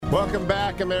Welcome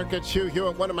back, America. It's Hugh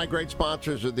Hewitt, one of my great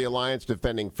sponsors of the Alliance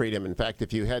Defending Freedom. In fact,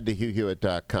 if you head to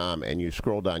HughHewitt.com and you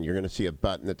scroll down, you're going to see a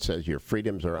button that says your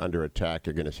freedoms are under attack.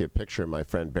 You're going to see a picture of my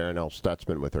friend Baronelle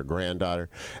Stutzman with her granddaughter.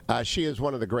 She is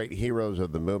one of the great heroes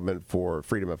of the movement for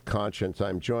freedom of conscience.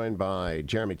 I'm joined by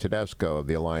Jeremy Tedesco of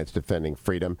the Alliance Defending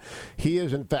Freedom. He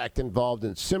is, in fact, involved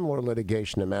in similar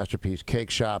litigation to Masterpiece Cake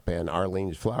Shop and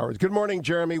Arlene's Flowers. Good morning,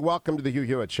 Jeremy. Welcome to the Hugh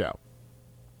Hewitt Show.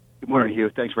 Good morning, Hugh.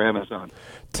 Thanks for having us on.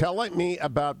 Tell me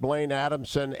about Blaine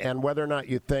Adamson and whether or not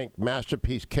you think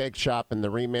Masterpiece Cake Shop and the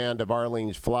remand of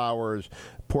Arlene's Flowers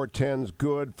portends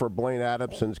good for Blaine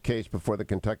Adamson's case before the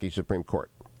Kentucky Supreme Court.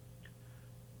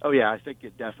 Oh, yeah, I think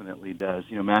it definitely does.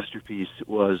 You know, Masterpiece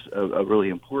was a really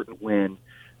important win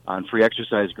on free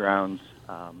exercise grounds.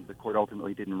 The court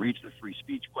ultimately didn't reach the free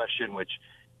speech question, which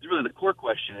is really the core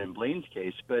question in Blaine's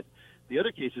case, but the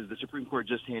other cases the Supreme Court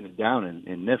just handed down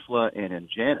in NIFLA and in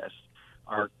Janus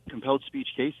are compelled speech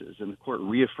cases, and the court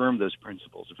reaffirmed those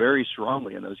principles very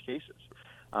strongly in those cases,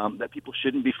 that people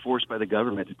shouldn't be forced by the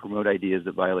government to promote ideas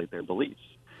that violate their beliefs.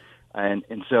 And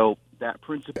so that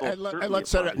principle... let's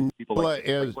say that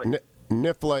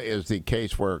NIFLA is the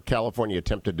case where California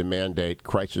attempted to mandate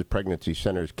crisis pregnancy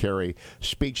centers carry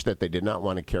speech that they did not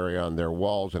want to carry on their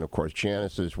walls. And, of course,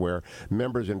 Janus is where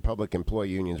members in public employee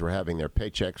unions were having their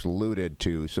paychecks looted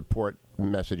to support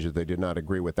messages they did not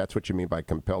agree with. That's what you mean by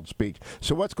compelled speech.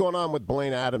 So what's going on with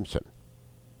Blaine Adamson?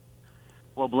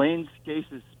 Well, Blaine's case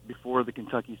is before the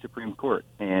Kentucky Supreme Court,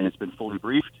 and it's been fully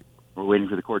briefed. We're waiting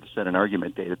for the court to set an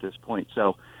argument date at this point.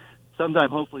 So sometime,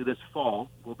 hopefully this fall,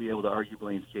 we'll be able to argue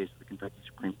Blaine's case at the Kentucky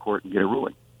Supreme Court and get a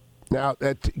ruling. Now,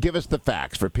 give us the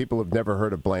facts for people who've never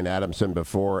heard of Blaine Adamson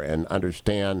before and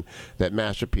understand that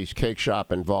Masterpiece Cake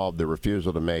Shop involved the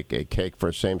refusal to make a cake for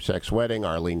a same-sex wedding.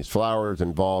 Arlene's Flowers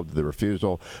involved the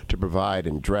refusal to provide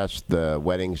and dress the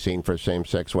wedding scene for a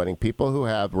same-sex wedding. People who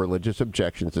have religious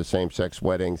objections to same-sex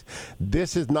weddings,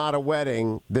 this is not a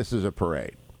wedding, this is a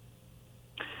parade.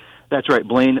 That's right.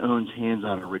 Blaine owns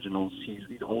Hands-On Originals.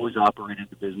 He's always operated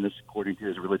the business according to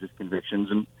his religious convictions,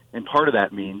 and part of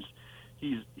that means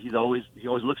he always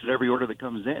looks at every order that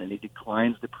comes in, and he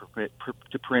declines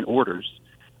to print orders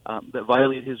that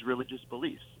violate his religious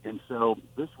beliefs. And so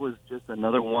this was just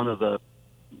another one of the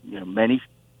many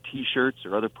T-shirts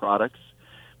or other products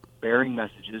bearing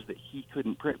messages that he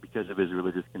couldn't print because of his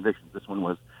religious convictions. This one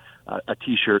was a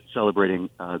T-shirt celebrating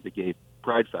the Gay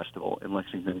Pride Festival in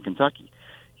Lexington, Kentucky.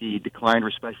 He declined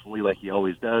respectfully, like he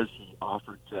always does. He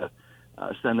offered to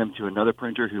send them to another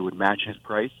printer who would match his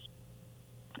price.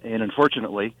 And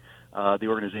unfortunately, the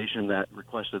organization that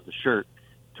requested the shirt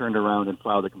turned around and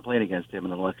filed a complaint against him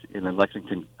in the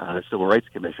Lexington Civil Rights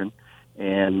Commission,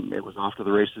 and it was off to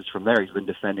the races from there. He's been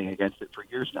defending against it for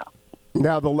years now.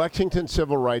 Now, the Lexington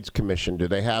Civil Rights Commission, do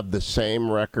they have the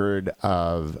same record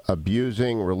of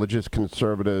abusing religious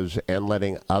conservatives and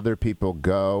letting other people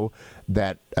go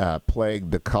that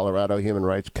plagued the Colorado Human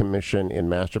Rights Commission in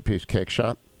Masterpiece Cake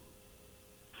Shop?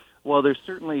 Well, there's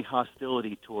certainly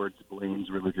hostility towards Blaine's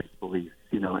religious beliefs.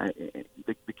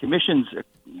 The commissions,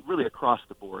 really across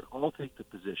the board, all take the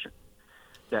position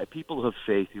that people of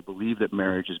faith who believe that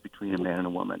marriage is between a man and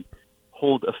a woman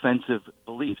hold offensive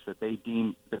beliefs that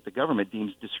the government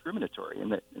deems discriminatory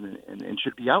and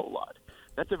should be outlawed.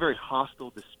 That's a very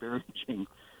hostile, disparaging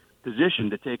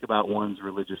position to take about one's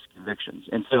religious convictions.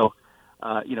 And so,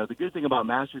 the good thing about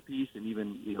Masterpiece and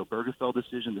even Bergefell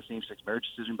decision, the same-sex marriage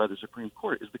decision by the Supreme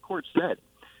Court, is the court said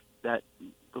that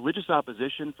religious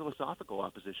opposition, philosophical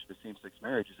opposition to same-sex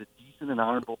marriage is a decent and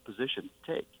honorable position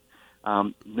to take.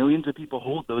 Millions of people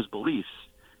hold those beliefs.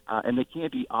 And they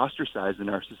can't be ostracized in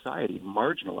our society,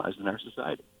 marginalized in our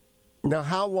society. Now,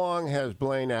 how long has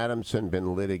Blaine Adamson been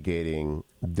litigating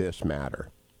this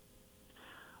matter?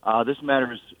 This matter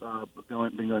has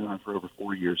been going on for over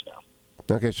 4 years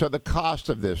now. Okay, so the cost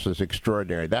of this is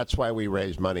extraordinary. That's why we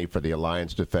raise money for the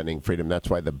Alliance Defending Freedom. That's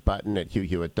why the button at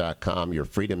HughHewitt.com, Your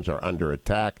Freedoms Are Under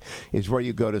Attack, is where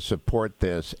you go to support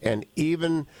this. And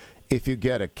even if you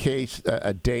get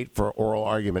a date for oral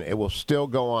argument, it will still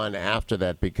go on after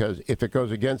that, because if it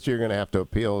goes against you, you're going to have to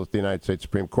appeal to the United States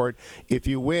Supreme Court. If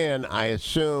you win, I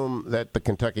assume that the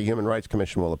Kentucky Human Rights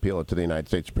Commission will appeal it to the United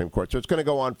States Supreme Court. So it's going to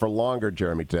go on for longer,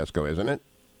 Jeremy Tedesco, isn't it?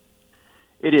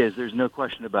 It is. There's no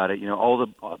question about it. All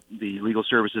the legal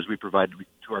services we provide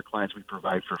to our clients, we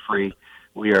provide for free.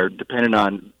 We are dependent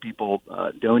on people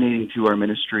donating to our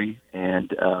ministry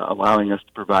and allowing us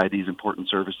to provide these important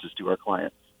services to our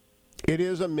clients. It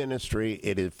is a ministry.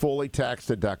 It is fully tax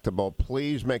deductible.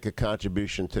 Please make a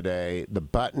contribution today. The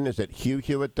button is at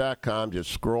HughHewitt.com.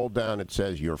 Just scroll down. It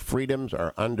says your freedoms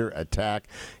are under attack.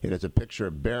 It has a picture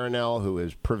of Barronell, who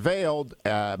has prevailed.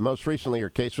 Most recently, her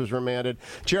case was remanded.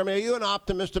 Jeremy, are you an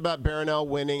optimist about Barronell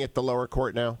winning at the lower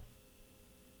court now?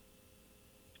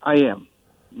 I am.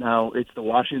 Now, it's the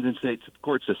Washington State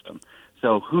court system.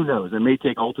 So who knows? It may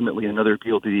take ultimately another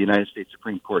appeal to the United States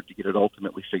Supreme Court to get it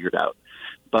ultimately figured out.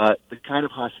 But the kind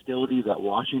of hostility that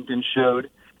Washington showed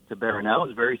to Barronell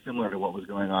is very similar to what was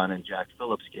going on in Jack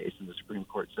Phillips' case, and the Supreme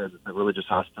Court says that the religious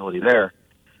hostility there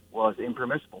was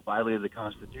impermissible, violated the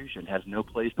Constitution, has no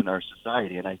place in our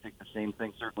society, and I think the same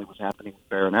thing certainly was happening with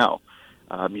Barronell.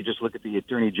 You just look at the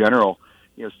Attorney General,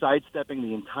 sidestepping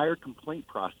the entire complaint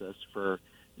process for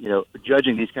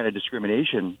judging these kind of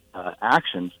discrimination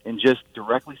actions and just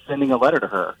directly sending a letter to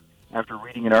her after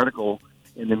reading an article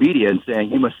in the media and saying,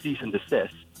 you must cease and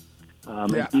desist.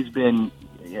 And he's been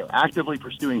actively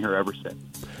pursuing her ever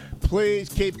since. Please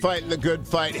keep fighting the good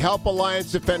fight. Help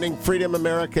Alliance Defending Freedom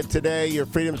America today. Your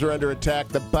freedoms are under attack.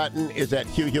 The button is at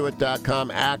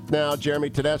HughHewitt.com. Act now. Jeremy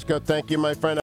Tedesco, thank you, my friend.